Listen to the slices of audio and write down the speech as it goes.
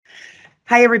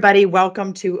Hi, everybody.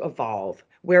 Welcome to Evolve,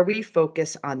 where we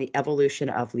focus on the evolution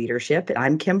of leadership.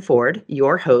 I'm Kim Ford,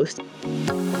 your host.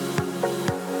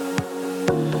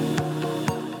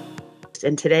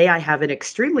 And today I have an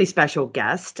extremely special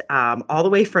guest, all the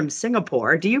way from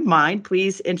Singapore. Do you mind,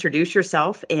 please introduce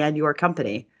yourself and your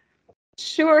company?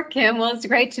 Sure, Kim. Well, it's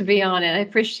great to be on it. I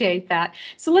appreciate that.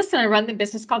 So listen, I run the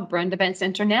business called Brenda Bence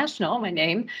International, my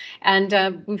name,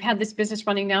 and we've had this business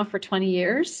running now for 20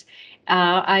 years.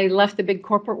 I left the big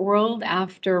corporate world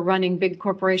after running big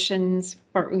corporations,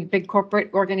 or big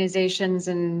corporate organizations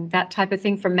and that type of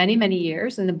thing for many, many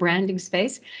years in the branding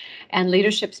space and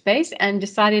leadership space, and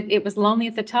decided it was lonely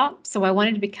at the top. So I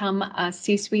wanted to become a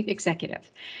C-suite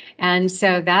executive. And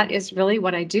so that is really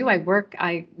what I do. I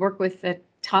work with the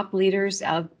top leaders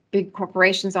of big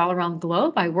corporations all around the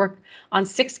globe. I work on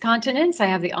 6 continents. I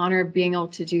have the honor of being able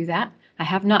to do that. I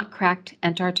have not cracked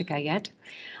Antarctica yet.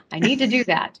 I need to do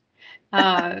that.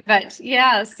 But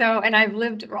yeah, and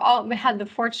had the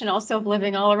fortune also of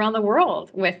living all around the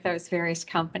world with those various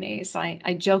companies.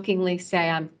 I jokingly say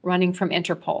I'm running from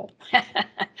Interpol,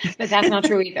 but that's not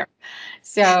true either.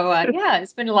 So yeah,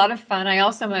 it's been a lot of fun. I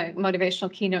also am a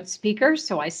motivational keynote speaker,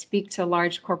 so I speak to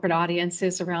large corporate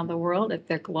audiences around the world at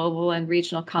their global and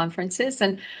regional conferences.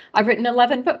 And I've written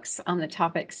 11 books on the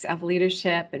topics of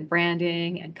leadership and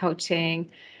branding and coaching.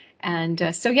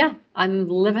 And so yeah, I'm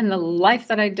living the life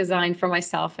that I designed for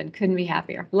myself and couldn't be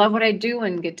happier. Love what I do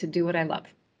and get to do what I love.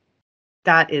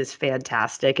 That is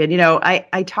fantastic. And,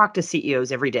 I talk to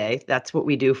CEOs every day. That's what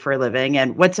we do for a living.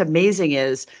 And what's amazing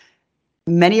is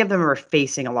many of them are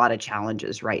facing a lot of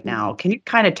challenges right now. Can you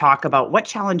kind of talk about what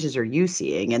challenges are you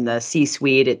seeing in the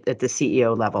C-suite at the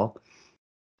CEO level?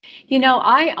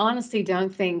 I honestly don't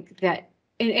think that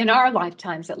in our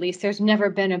lifetimes, at least, there's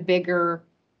never been a bigger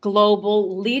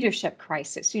global leadership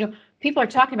crisis. People are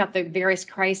talking about the various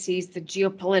crises, the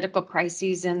geopolitical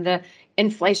crises and the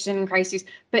inflation crises,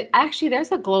 but actually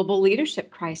there's a global leadership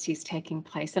crisis taking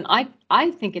place. And I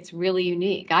think it's really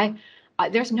unique.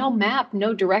 There's no map,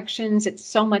 no directions. It's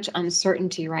so much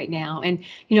uncertainty right now. And,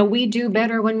 we do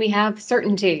better when we have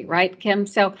certainty, right, Kim?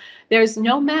 So there's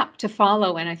no map to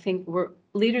follow. And I think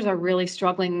leaders are really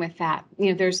struggling with that.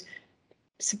 There's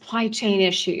supply chain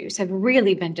issues have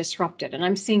really been disrupted. And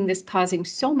I'm seeing this causing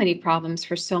so many problems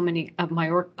for so many of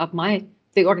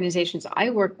the organizations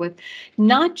I work with,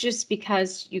 not just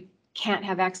because you can't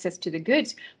have access to the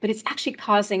goods, but it's actually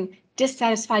causing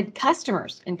dissatisfied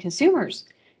customers and consumers.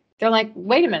 They're like,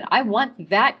 wait a minute, I want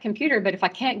that computer, but if I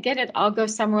can't get it, I'll go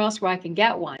somewhere else where I can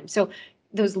get one. So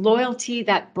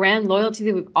that brand loyalty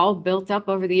that we've all built up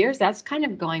over the years, that's kind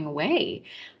of going away.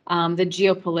 The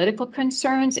geopolitical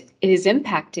concerns is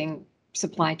impacting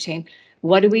supply chain.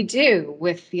 What do we do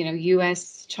with,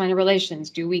 U.S.-China relations?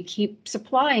 Do we keep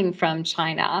supplying from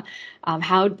China?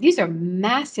 These are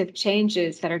massive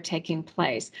changes that are taking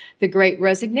place. The Great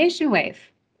Resignation wave,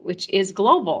 which is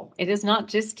global. It is not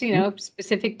just,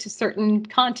 specific to certain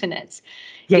continents.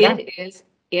 Yeah. It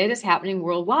is happening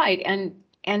worldwide. And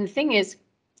the thing is,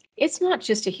 it's not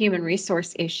just a human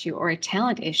resource issue or a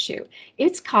talent issue.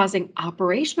 It's causing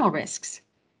operational risks.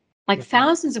 Like Yeah.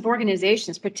 thousands of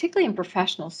organizations, particularly in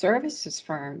professional services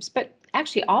firms, but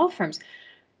actually all firms,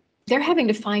 they're having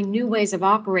to find new ways of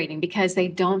operating because they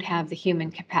don't have the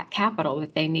human capital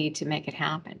that they need to make it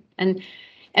happen.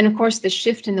 And of course, the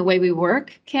shift in the way we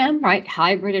work, Kim, right?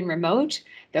 Hybrid and remote,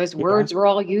 those Yeah. words we're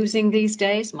all using these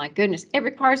days, my goodness, it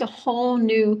requires a whole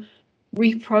new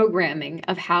reprogramming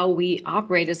of how we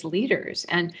operate as leaders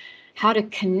and how to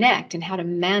connect and how to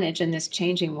manage in this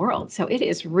changing world. So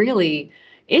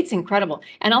it's incredible.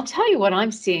 And I'll tell you what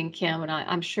I'm seeing, Kim, and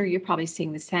I'm sure you're probably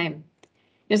seeing the same.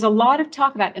 There's a lot of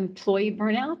talk about employee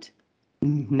burnout, but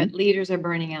Hmm. leaders are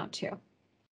burning out too.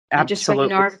 I just read an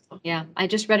Absolutely. article. Yeah, I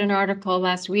just read an article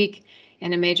last week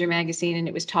in a major magazine, and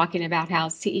it was talking about how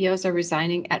CEOs are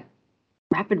resigning at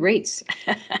rapid rates.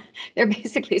 They're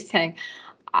basically saying,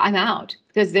 I'm out,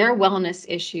 because their wellness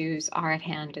issues are at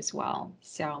hand as well.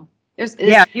 So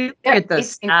Yeah, if you look at the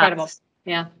it's incredible. stats.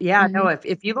 Yeah. Yeah, Hmm. no,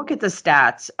 if you look at the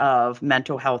stats of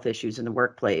mental health issues in the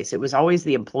workplace, it was always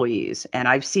the employees. And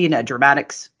I've seen a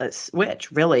dramatic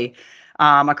switch, really,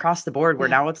 across the board, where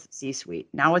Yeah. now it's the C-suite.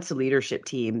 Now it's the leadership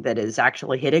team that is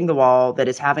actually hitting the wall, that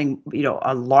is having,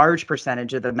 a large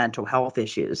percentage of the mental health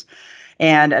issues.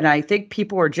 And I think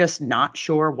people are just not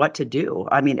sure what to do.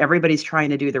 I mean, everybody's trying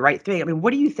to do the right thing. I mean,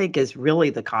 what do you think is really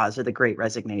the cause of the Great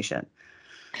Resignation?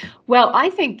 Well,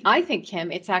 I think,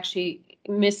 Kim, it's actually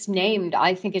misnamed.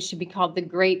 I think it should be called the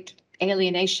Great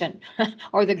Alienation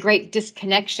or the Great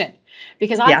Disconnection,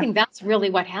 because I Yeah. think that's really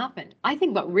what happened. I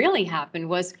think what really happened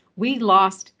was we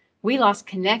lost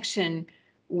connection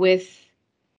with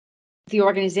the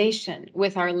organization,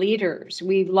 with our leaders.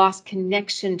 We've lost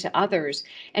connection to others.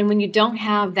 And when you don't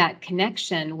have that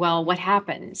connection, well, what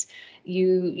happens?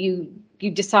 You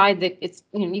decide that it's,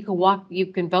 you can walk, you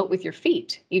can vote with your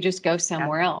feet. You just go Yeah.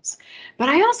 somewhere else. But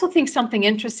I also think something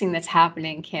interesting that's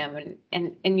happening, Kim,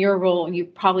 and in your role, and you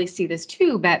probably see this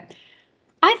too, but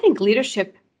I think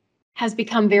leadership has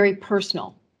become very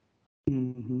personal.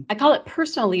 Hmm. I call it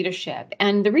personal leadership.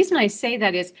 And the reason I say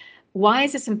that is, why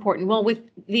is this important? Well, with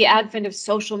the advent of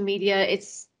social media,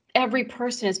 it's every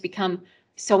person has become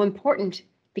so important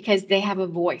because they have a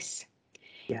voice.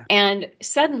 Yeah. And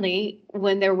suddenly,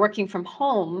 when they're working from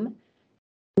home,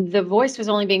 the voice was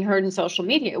only being heard in social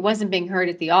media. It wasn't being heard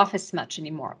at the office much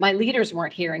anymore. My leaders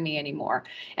weren't hearing me anymore.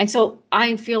 And so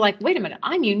I feel like, wait a minute,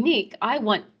 I'm unique. I'm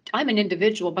an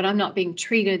individual, but I'm not being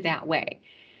treated that way.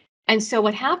 And so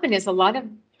what happened is a lot of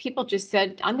people just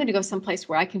said, I'm going to go someplace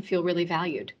where I can feel really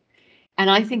valued. And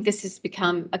I think this has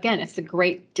become, again, it's the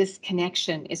great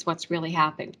disconnection is what's really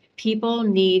happened. People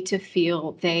need to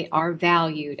feel they are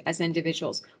valued as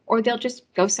individuals, or they'll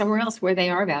just go somewhere else where they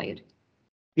are valued.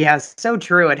 Yeah, so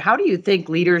true. And how do you think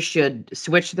leaders should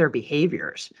switch their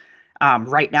behaviors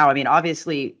right now? I mean,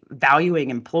 obviously, valuing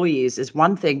employees is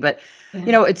one thing, but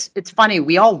Yeah. it's funny.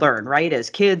 We all learn, right? As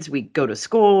kids, we go to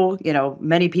school.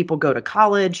 Many people go to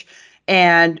college,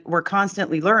 and we're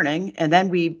constantly learning. And then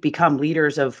we become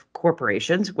leaders of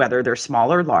corporations, whether they're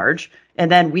small or large,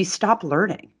 and then we stop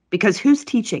learning because who's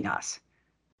teaching us?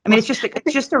 I mean, Well,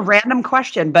 it's just a random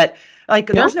question, but like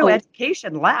there's no no,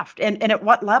 education left. And at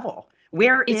what level?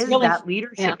 Where it's is really, that yeah.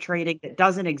 leadership training that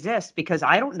doesn't exist? Because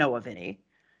I don't know of any.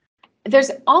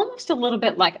 There's almost a little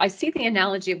bit like I see the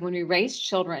analogy of when we raise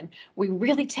children, we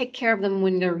really take care of them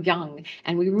when they're young,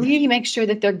 and we really make sure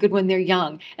that they're good when they're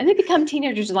young. And they become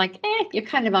teenagers, like, you're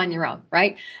kind of on your own,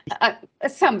 right? Uh,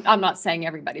 I'm not saying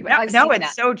everybody, but No, I've no, seen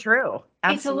it's that. so true.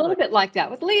 It's a little Absolutely. bit like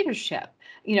that with leadership.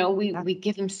 Yeah. We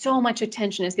give them so much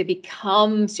attention as they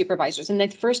become supervisors. And the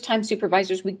first time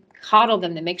supervisors, we coddle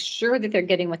them to make sure that they're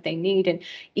getting what they need. And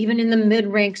even in the mid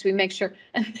ranks, we make sure,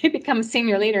 and they become a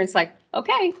senior leader. It's like,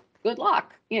 okay, good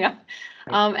luck.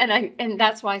 Right. And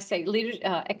that's why I say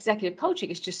executive coaching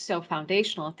is just so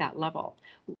foundational at that level.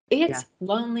 Yeah. It's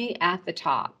lonely at the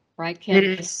top, right, It Kim?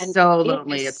 is And so it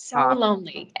lonely is at the so top.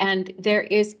 lonely, and there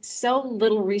is so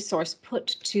little resource put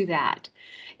to that.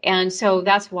 And so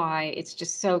that's why it's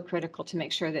just so critical to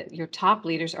make sure that your top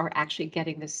leaders are actually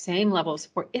getting the same level of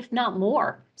support, if not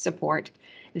more support,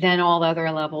 than all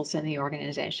other levels in the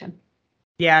organization.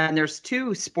 Yeah, and there's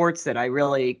two sports that I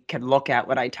really can look at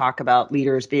when I talk about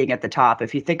leaders being at the top.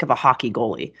 If you think of a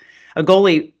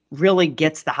goalie really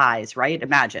gets the highs, right?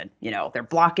 Imagine, they're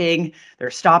blocking, they're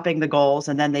stopping the goals,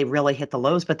 and then they really hit the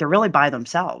lows, but they're really by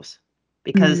themselves Mm.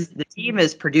 because the team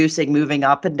is producing, moving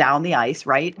up and down the ice,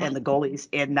 right? And the goalie's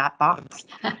in that box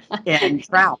and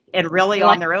trapped and I really on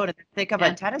like, their own. And think of a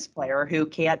yeah. tennis player who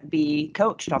can't be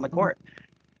coached on the court.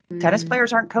 Tennis Mm.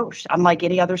 players aren't coached, unlike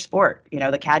any other sport.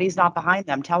 The caddy's not behind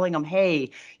them telling them, hey,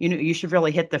 you should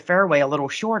really hit the fairway a little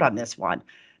short on this one.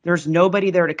 There's nobody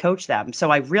there to coach them.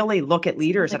 So I really look at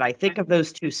leaders and I think of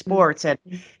those two Mm. sports, and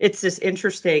it's this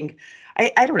interesting,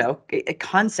 I don't know, a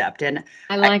concept. And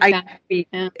I I, like I that. we,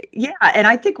 Yeah. yeah, and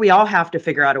I think we all have to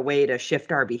figure out a way to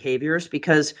shift our behaviors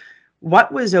because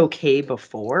what was okay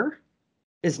before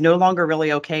is no longer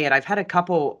really okay. And I've had a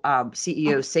couple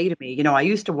CEOs say to me, I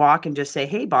used to walk and just say,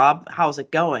 hey, Bob, how's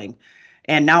it going?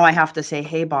 And now I have to say,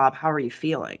 hey, Bob, how are you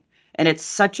feeling? And it's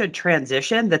such a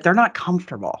transition that they're not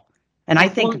comfortable. And I Yeah.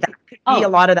 think Well, that could be a oh,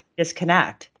 lot of that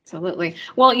disconnect. absolutely.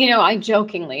 Well, I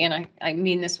jokingly, and I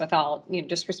mean this with all,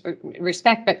 just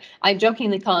respect, but I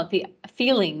jokingly call it the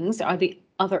feelings are the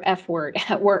other F word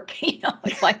at work.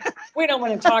 It's like, we don't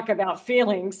want to talk about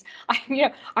feelings.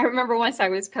 I remember once I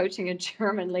was coaching a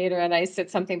German leader and I said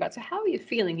something about, so how are you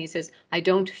feeling? He says, I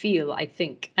don't feel, I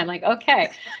think. I'm like,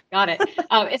 okay, got it.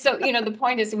 And so, the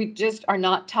point is we just are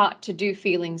not taught to do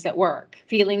feelings at work.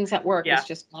 Feelings at work is Yeah.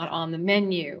 just not on the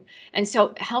menu. And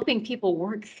so helping people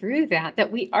work through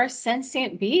that we are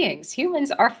sentient beings.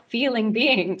 Humans are feeling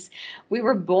beings. We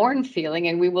were born feeling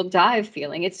and we will die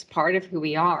feeling. It's part of who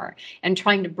we are. And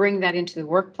trying to bring that into the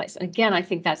workplace. And again, I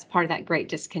think that's part of that great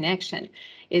disconnection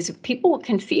is people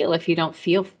can feel if you don't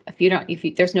feel,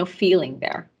 if there's no feeling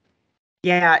there.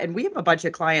 Yeah, and we have a bunch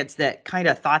of clients that kind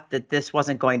of thought that this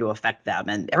wasn't going to affect them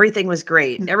and everything was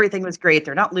great. Everything was great.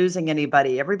 They're not losing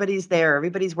anybody. Everybody's there.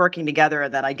 Everybody's working together.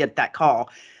 And then I get that call.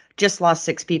 Just lost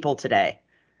 6 people today.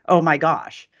 Oh my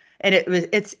gosh. And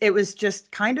it was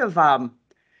just kind of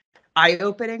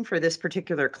eye-opening for this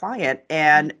particular client.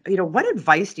 And what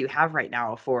advice do you have right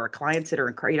now for clients that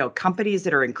are companies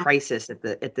that are in crisis at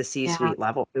the Yeah. C-suite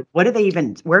level? Where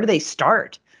do they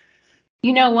start?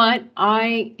 You know what?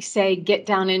 I say get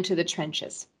down into the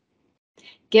trenches.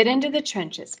 Get into the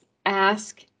trenches,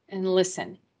 ask and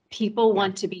listen. People Yeah.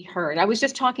 want to be heard. I was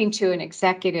just talking to an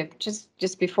executive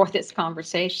just before this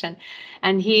conversation,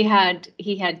 and he had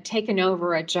taken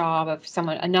over a job of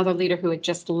another leader who had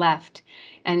just left,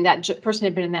 and that person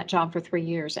had been in that job for 3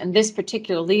 years. And this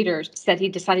particular leader said he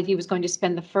decided he was going to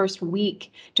spend the first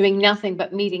week doing nothing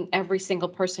but meeting every single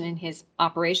person in his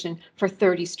operation for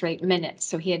 30 straight minutes.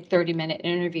 So he had 30-minute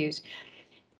interviews.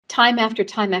 Time after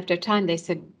time after time, they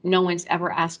said, no one's ever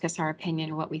asked us our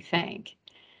opinion, what we think.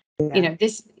 Yeah.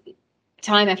 This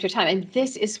time after time. And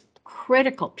this is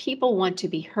critical. People want to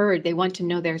be heard. They want to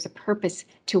know there's a purpose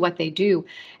to what they do.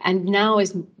 And now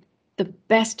is the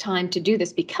best time to do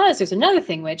this, because there's another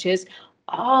thing, which is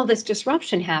all this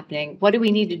disruption happening. What do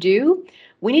we need to do?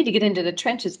 We need to get into the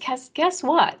trenches. Guess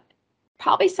what?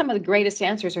 Probably some of the greatest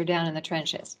answers are down in the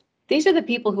trenches. These are the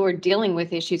people who are dealing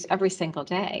with issues every single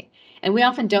day. And we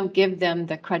often don't give them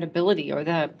the credibility or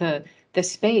the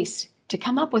space to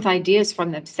come up with ideas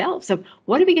from themselves of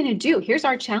what are we going to do? Here's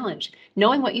our challenge.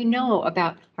 Knowing what you know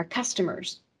about our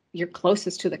customers, you're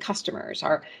closest to the customers,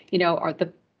 or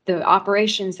the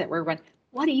operations that we're running.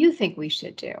 What do you think we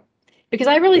should do? Because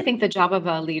I really Yeah. think the job of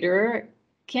a leader,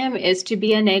 Kim, is to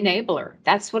be an enabler.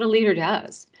 That's what a leader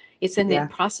does. It's in the Yeah.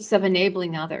 process of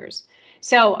enabling others.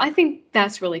 So I think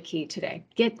that's really key today.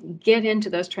 Get into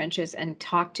those trenches and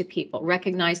talk to people.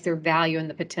 Recognize their value and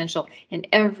the potential in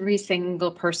every single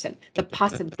person. The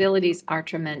possibilities are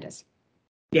tremendous.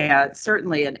 Yeah,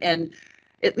 certainly. And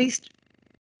at least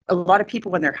a lot of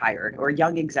people when they're hired, or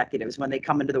young executives when they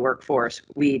come into the workforce,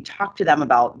 we talk to them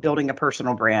about building a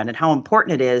personal brand and how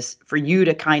important it is for you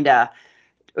to kind of,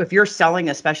 if you're selling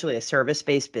especially a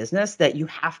service-based business, that you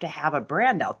have to have a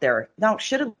brand out there. Now,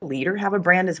 should a leader have a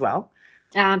brand as well?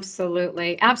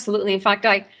 Absolutely. Absolutely. In fact,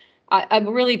 I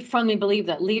really firmly believe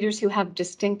that leaders who have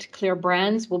distinct, clear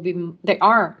brands they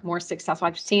are more successful.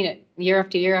 I've seen it year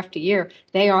after year after year.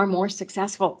 They are more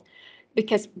successful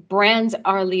because brands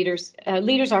are leaders.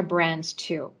 Leaders are brands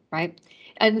too, right?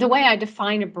 And the way I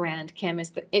define a brand, Kim, is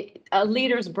that a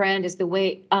leader's brand is the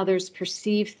way others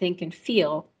perceive, think, and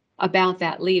feel about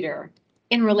that leader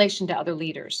in relation to other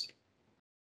leaders.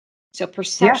 So Yeah.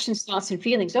 perceptions, thoughts, and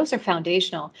feelings, those are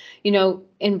foundational.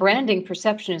 In branding,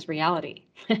 perception is reality.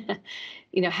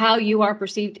 How you are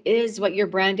perceived is what your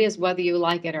brand is, whether you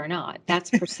like it or not. That's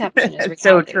perception is It's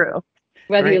so reality, true.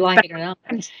 whether you Right. like But it or not.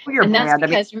 control your And that's brand. I mean,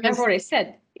 because, remember what I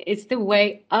said, it's the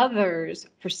way others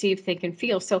perceive, think, and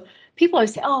feel. So people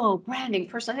always say, oh, branding,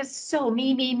 personal, that's so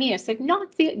me, me, me. I said, not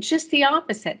just the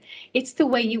opposite. It's the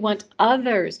way you want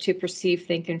others to perceive,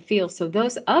 think, and feel. So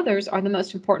those others are the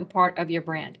most important part of your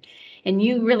brand. And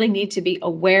you really need to be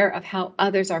aware of how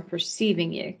others are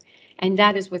perceiving you. And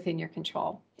that is within your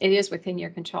control. It is within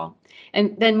your control.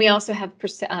 And then we also have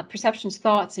perceptions,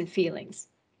 thoughts, and feelings.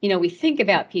 We think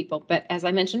about people, but as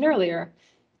I mentioned earlier,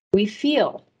 we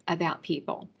feel about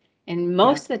people. And yeah.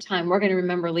 most of the time, we're going to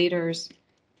remember leaders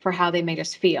for how they made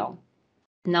us feel,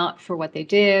 not for what they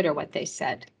did or what they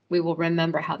said. We will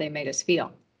remember how they made us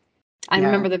feel. I Yeah.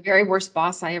 remember the very worst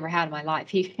boss I ever had in my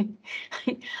life.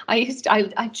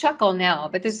 I chuckle now,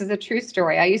 but this is a true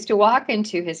story. I used to walk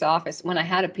into his office when I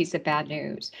had a piece of bad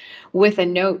news with a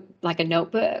note, like a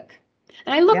notebook.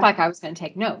 And I looked Yeah. like I was going to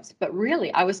take notes, but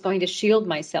really I was going to shield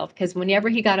myself, because whenever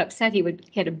he got upset, he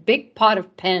had a big pot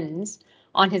of pens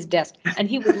on his desk and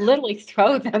he would literally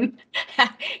throw them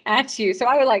at you. So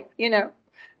I was like, for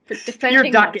You're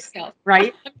defending ducking, myself.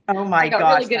 right? Oh I my got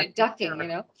really gosh, good that's at ducking,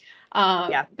 hysterical.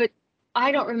 Yeah. but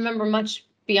I don't remember much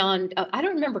beyond, I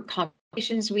don't remember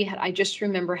conversations we had. I just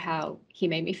remember how he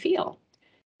made me feel.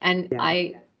 And Yeah.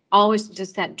 I always,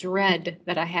 just that dread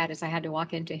that I had as I had to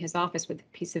walk into his office with a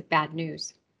piece of bad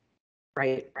news.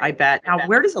 Right. I bet. Now,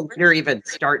 where does a leader even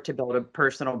start to build a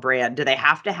personal brand? Do they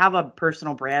have to have a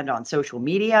personal brand on social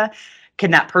media?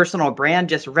 Can that personal brand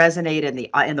just resonate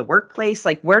in the workplace?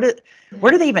 Like, where do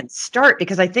they even start?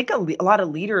 Because I think a lot of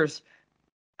leaders,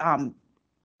 um,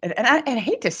 and I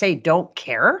hate to say, don't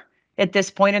care at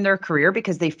this point in their career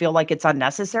because they feel like it's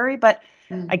unnecessary. But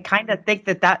I Mm. kind of think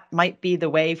that might be the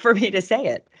way for me to say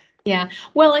it. Yeah.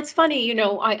 Well, it's funny,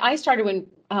 I started when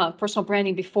personal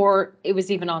branding before it was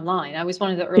even online. I was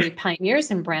one of the early pioneers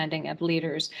in branding of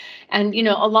leaders. And,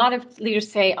 a lot of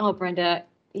leaders say, oh, Brenda,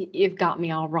 you've got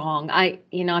me all wrong. I'm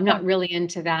not really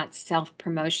into that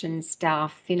self-promotion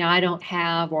stuff. I don't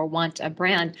have or want a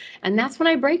brand. And that's when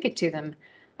I break it to them.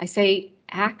 I say,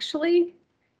 actually,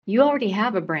 You already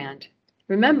have a brand.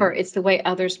 Remember, it's the way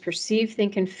others perceive,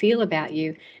 think, and feel about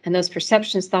you. And those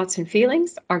perceptions, thoughts, and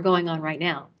feelings are going on right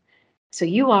now. So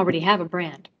you already have a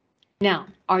brand. Now,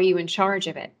 are you in charge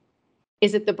of it?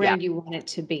 Is it the Yeah. brand you want it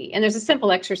to be? And there's a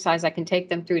simple exercise I can take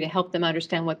them through to help them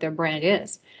understand what their brand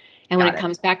is. And when Got it it.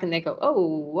 comes back and they go, oh,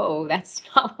 whoa, that's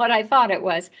not what I thought it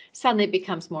was, suddenly it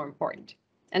becomes more important.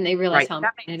 And they realize Right. how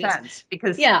That important makes it is. sense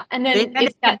because Yeah. And then then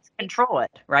it's it can that. control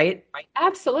it, right?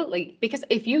 Absolutely. Because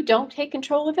if you don't take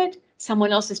control of it,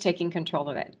 someone else is taking control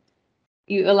of it.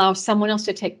 You allow someone else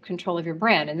to take control of your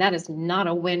brand, and that is not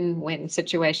a win-win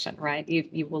situation, right?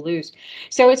 You will lose.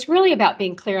 So it's really about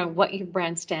being clear on what your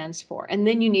brand stands for, and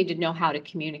then you need to know how to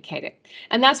communicate it.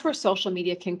 And that's where social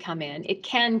media can come in. It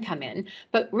can come in,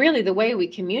 but really the way we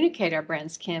communicate our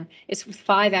brands, Kim, is with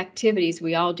 5 activities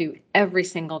we all do every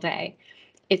single day.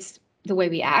 It's the way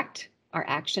we act, our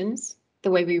actions,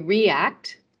 the way we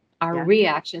react, our Yeah.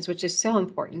 reactions, which is so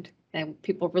important, and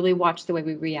people really watch the way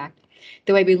we react,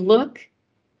 the way we look,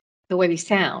 the way we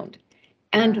sound,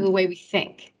 and Yeah. the way we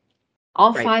think.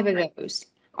 All Right. 5 of those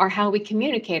are how we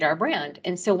communicate our brand.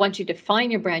 And so once you define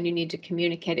your brand, you need to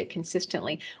communicate it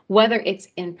consistently, whether it's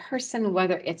in person,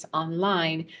 whether it's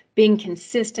online. Being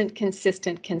consistent,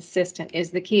 consistent, consistent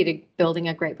is the key to building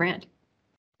a great brand.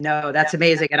 No, that's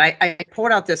amazing. And I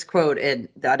pulled out this quote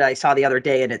that I saw the other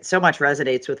day, and it so much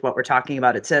resonates with what we're talking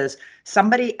about. It says,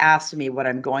 somebody asked me what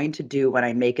I'm going to do when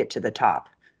I make it to the top.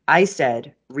 I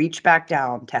said, reach back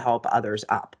down to help others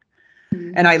up.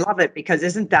 And Mhm. I love it because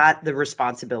isn't that the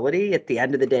responsibility at the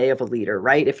end of the day of a leader,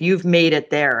 right? If you've made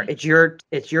it there, it's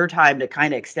your time to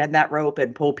kind of extend that rope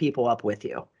and pull people up with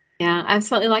you. Yeah,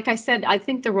 absolutely. Like I said, I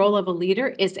think the role of a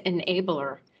leader is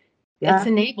enabler. It's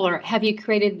Yeah. enabler. Have you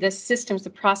created the systems,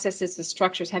 the processes, the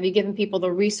structures? Have you given people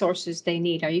the resources they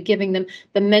need? Are you giving them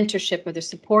the mentorship or the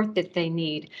support that they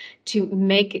need to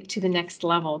make it to the next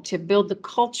level, to build the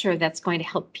culture that's going to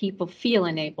help people feel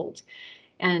enabled?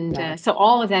 And Yeah. so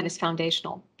all of that is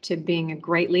foundational to being a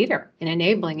great leader and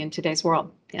enabling in today's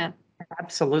world. Yeah.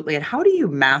 Absolutely. And how do you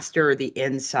master the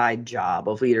inside job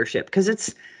of leadership?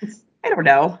 Because I don't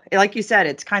know. Like you said,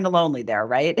 it's kind of lonely there,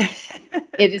 right?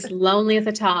 It is lonely at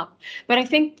the top. But I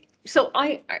think so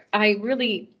I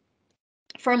really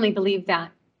firmly believe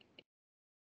that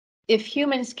if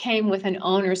humans came with an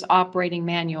owner's operating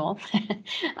manual,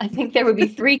 I think there would be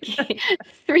three,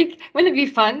 wouldn't it be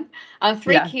fun?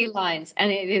 3 Yeah. key lines.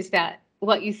 And it is that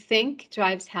what you think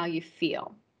drives how you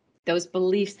feel. Those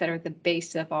beliefs that are the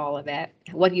base of all of it.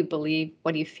 What do you believe?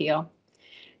 What do you feel?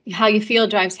 How you feel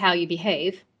drives how you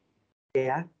behave,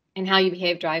 Yeah. and how you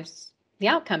behave drives the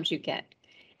outcomes you get.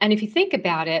 And if you think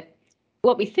about it,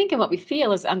 what we think and what we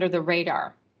feel is under the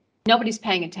radar. Nobody's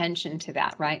paying attention to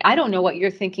that, right? I don't know what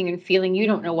you're thinking and feeling. You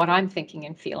don't know what I'm thinking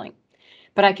and feeling.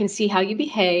 But I can see how you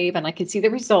behave and I can see the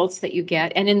results that you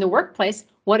get. And in the workplace,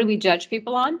 what do we judge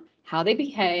people on? How they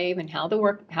behave and how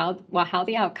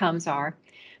the outcomes are.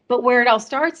 But where it all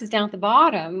starts is down at the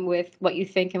bottom with what you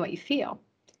think and what you feel.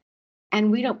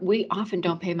 And we often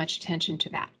don't pay much attention to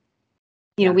that.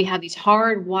 Yeah. We have these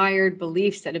hardwired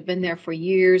beliefs that have been there for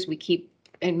years. We keep,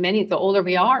 and the older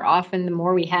we are, often the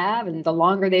more we have, and the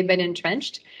longer they've been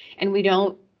entrenched, and we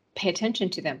don't pay attention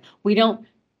to them. We don't,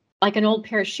 like an old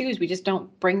pair of shoes, we just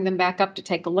don't bring them back up to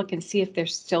take a look and see if they're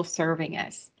still serving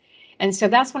us. And so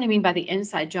that's what I mean by the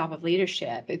inside job of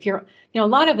leadership. If you're, a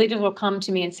lot of leaders will come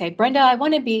to me and say, Brenda, I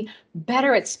want to be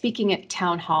better at speaking at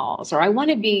town halls, or I want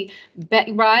to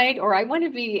right, or I want to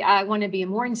be a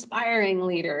more inspiring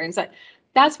leader. And so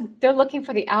they're looking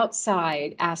for the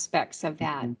outside aspects of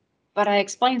that. Mhm. But I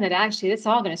explained that actually it's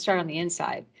all going to start on the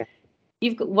inside.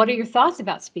 What are your thoughts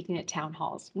about speaking at town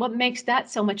halls? What makes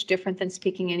that so much different than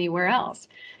speaking anywhere else?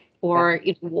 Yeah. Or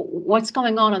what's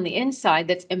going on the inside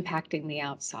that's impacting the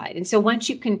outside? And so once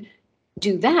you can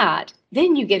do that,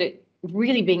 then you get it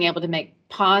really being able to make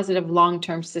positive,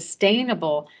 long-term,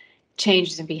 sustainable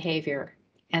changes in behavior.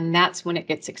 And that's when it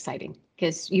gets exciting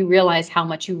because you realize how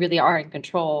much you really are in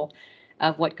control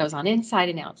of what goes on inside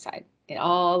and outside. It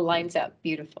all lines up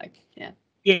beautifully. Yeah.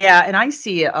 Yeah, and I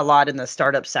see a lot in the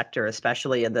startup sector,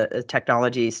 especially in the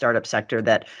technology startup sector,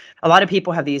 that a lot of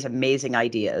people have these amazing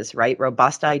ideas, right?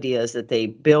 Robust ideas that they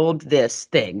build this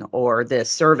thing or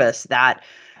this service that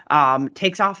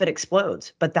takes off and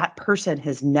explodes. But that person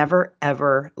has never,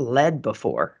 ever led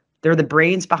before. They're the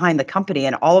brains behind the company.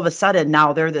 And all of a sudden,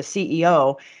 now they're the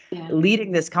CEO Yeah.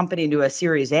 leading this company into a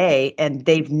Series A, and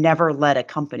they've never led a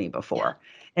company Yeah. before.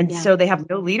 And Yeah. so they have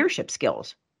no leadership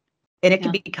skills and it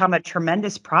can Yeah. become a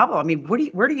tremendous problem. I mean,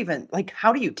 where do you even like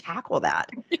how do you tackle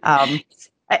that? Um, It's,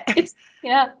 it's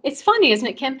yeah, it's funny, isn't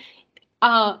it, Kim?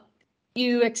 Uh,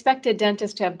 You expect a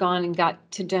dentist to have gone and got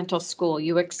to dental school.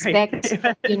 You Right. expect,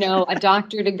 a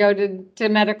doctor to go to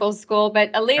medical school, but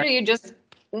a leader, you just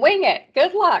wing it.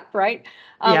 Good luck, right?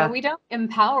 And Yeah. we don't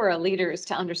empower our leaders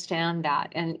to understand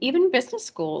that. And even business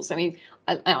schools, I mean,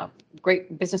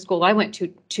 great business school I went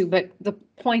to, but the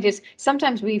point is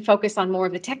sometimes we focus on more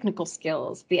of the technical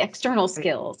skills, the external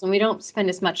skills, and we don't spend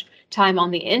as much time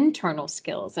on the internal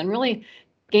skills and really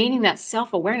gaining that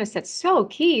self-awareness that's so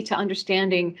key to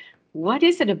understanding what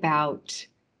is it about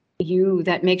you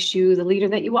that makes you the leader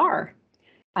that you are.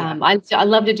 Yeah. I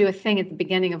love to do a thing at the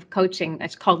beginning of coaching.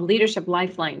 It's called Leadership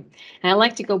Lifeline. And I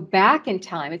like to go back in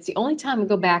time. It's the only time we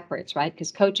go backwards, right?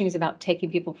 Because coaching is about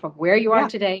taking people from where you are Yeah.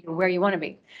 today to where you want to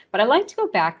be. But I like to go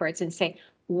backwards and say,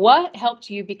 what helped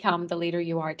you become the leader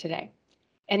you are today?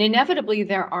 And inevitably,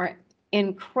 there are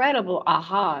incredible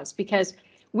ahas because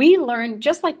we learn,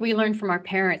 just like we learn from our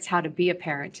parents how to be a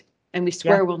parent, and we Yeah.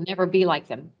 swear we'll never be like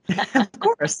them. Of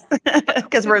course. Of Because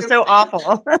course we we're do. so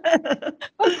awful.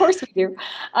 Of course we do.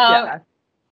 Uh, Yeah.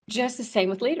 just the same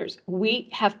with leaders. We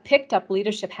have picked up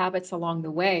leadership habits along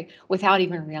the way without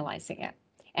even realizing it.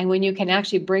 And when you can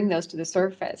actually bring those to the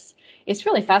surface, it's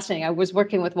really fascinating. I was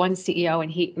working with one CEO,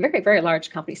 and he very, very large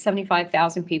company,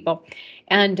 75,000 people,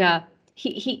 and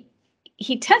he he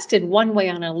he tested one way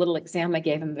on a little exam I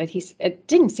gave him, but it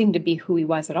didn't seem to be who he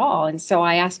was at all. And so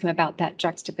I asked him about that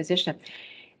juxtaposition.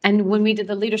 And when we did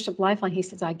the leadership lifeline, he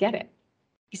says, "I get it."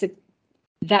 He said,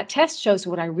 "That test shows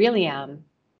what I really am,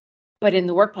 but in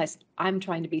the workplace, I'm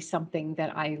trying to be something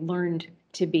that I learned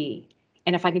to be.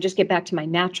 And if I can just get back to my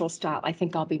natural style, I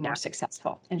think I'll be more Yeah.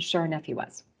 successful." And sure enough, he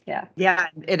was. Yeah. Yeah.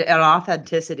 And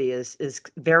authenticity is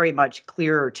very much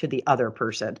clearer to the other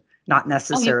person, not Oh,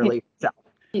 necessarily yourself.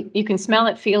 you can smell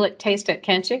it, feel it, taste it,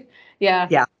 can't you? Yeah.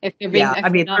 Yeah. Yeah. I If they're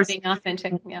mean, not being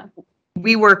authentic. Yeah.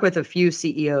 we work with a few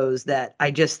CEOs that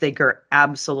I just think are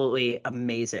absolutely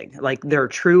amazing. Like their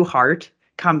true heart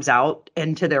comes out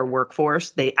into their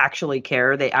workforce. They actually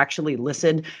care, they actually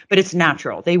listen, but it's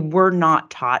natural. They were not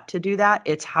taught to do that.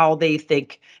 It's how they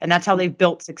think, and that's how they've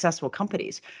built successful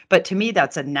companies. But to me,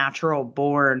 that's a natural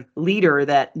born leader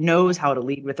that knows how to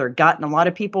lead with their gut. And a lot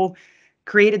of people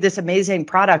created this amazing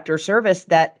product or service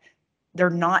that they're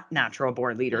not natural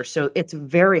born leaders. So it's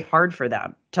very hard for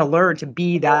them to learn to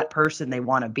be that person they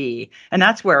want to be. And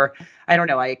that's where, I don't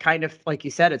know, I kind of, like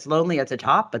you said, it's lonely at the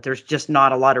top, but there's just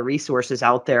not a lot of resources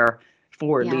out there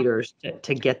for Yeah. leaders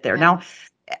to get there. Yeah. Now,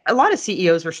 a lot of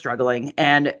CEOs are struggling.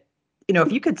 And,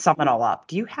 if you could sum it all up,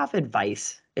 do you have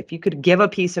advice? If you could give a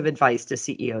piece of advice to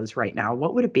CEOs right now,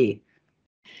 what would it be?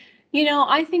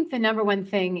 I think the number one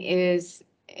thing is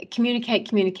communicate,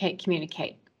 communicate,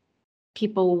 communicate.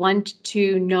 People want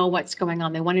to know what's going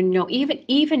on. They want to know,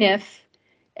 even if,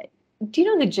 do you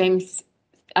know the James,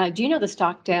 do you know the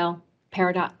Stockdale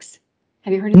paradox?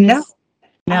 Have you heard of No, this?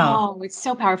 no. Oh, it's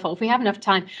so powerful. If we have enough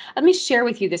time, let me share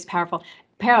with you this powerful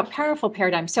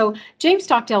paradigm. So James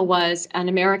Stockdale was an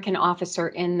American officer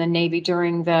in the Navy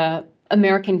during the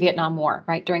American Vietnam War,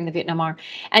 right? During the Vietnam War.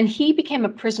 And he became a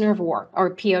prisoner of war,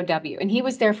 or POW. And he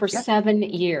was there for Yeah. 7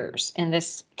 years in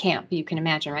this camp, you can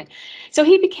imagine, right? So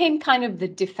he became kind of the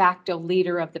de facto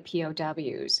leader of the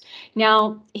POWs.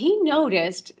 Now, he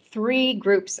noticed three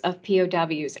groups of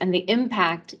POWs and the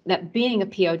impact that being a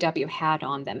POW had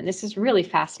on them. And this is really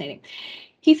fascinating.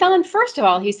 He found, first of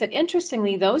all, he said,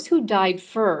 interestingly, those who died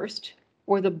first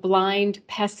were the blind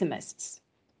pessimists.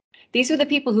 These are the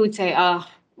people who would say, oh,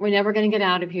 we're never going to get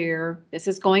out of here. This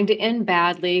is going to end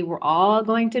badly. We're all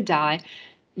going to die.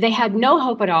 They had no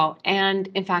hope at all. And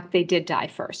in fact, they did die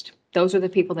first. Those are the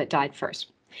people that died first.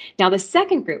 Now, those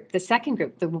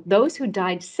who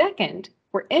died second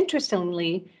were,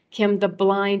 interestingly, Kim, the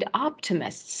blind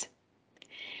optimists.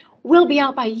 We'll be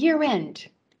out by year end.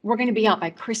 We're going to be out by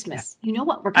Yeah. Christmas. You know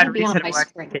what? We're going to be out by Unreasonable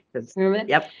spring. expectations. Remember that?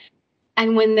 Yep.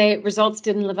 And when the results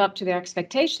didn't live up to their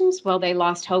expectations, well, they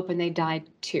lost hope and they died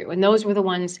too. And those were the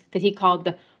ones that he called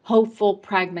the hopeful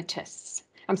pragmatists.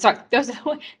 I'm sorry, those are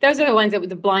the ones that were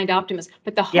the blind optimists.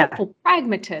 But the Yeah. hopeful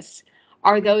pragmatists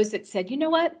are those that said, you know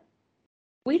what?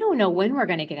 We don't know when we're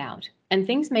going to get out, and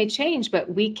things may change, but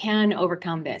we can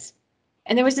overcome this.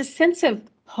 And there was a sense of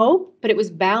hope, but it was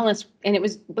balanced, and it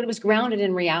was grounded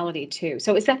in reality too.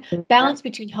 So it's that balance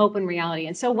between hope and reality.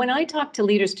 And so when I talk to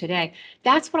leaders today,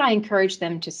 that's what I encourage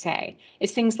them to say.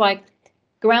 It's things like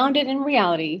grounded in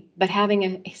reality, but having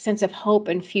a sense of hope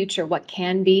and future, what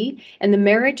can be. And the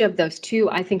marriage of those two,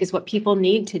 I think, is what people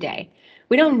need today.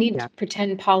 We don't need Yeah. to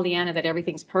pretend Pollyanna that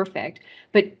everything's perfect,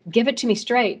 but give it to me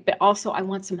straight. But also, I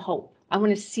want some hope. I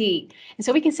want to see. And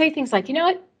so we can say things like, you know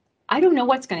what? I don't know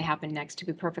what's going to happen next, to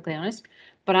be perfectly honest,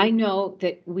 but I know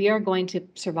that we are going to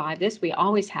survive this. We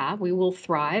always have. We will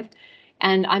thrive.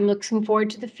 And I'm looking forward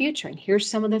to the future. And here's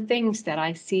some of the things that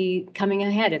I see coming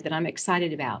ahead that I'm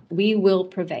excited about. We will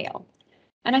prevail.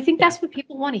 And I think Yeah. that's what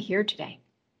people want to hear today.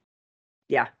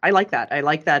 Yeah, I like that. I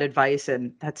like that advice,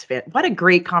 and that's what a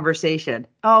great conversation.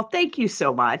 Oh, thank you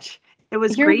so much. It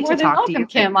was You're great more to than talk to you. welcome,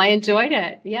 Kim. I enjoyed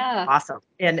it. Yeah. Awesome.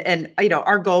 And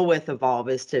our goal with Evolve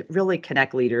is to really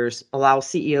connect leaders, allow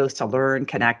CEOs to learn,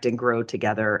 connect, and grow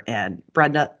together. And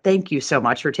Brenda, thank you so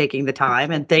much for taking the time,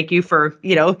 and thank you for,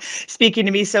 speaking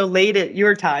to me so late at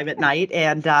your time at night.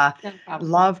 And No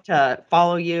problem. love to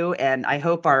follow you, and I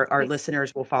hope our Thanks.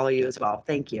 listeners will follow you as well.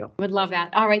 Thank you. Would love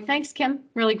that. All right. Thanks, Kim.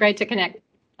 Really great to connect.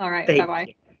 All right. Thank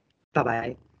Bye-bye.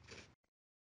 you.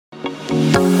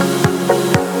 Bye-bye.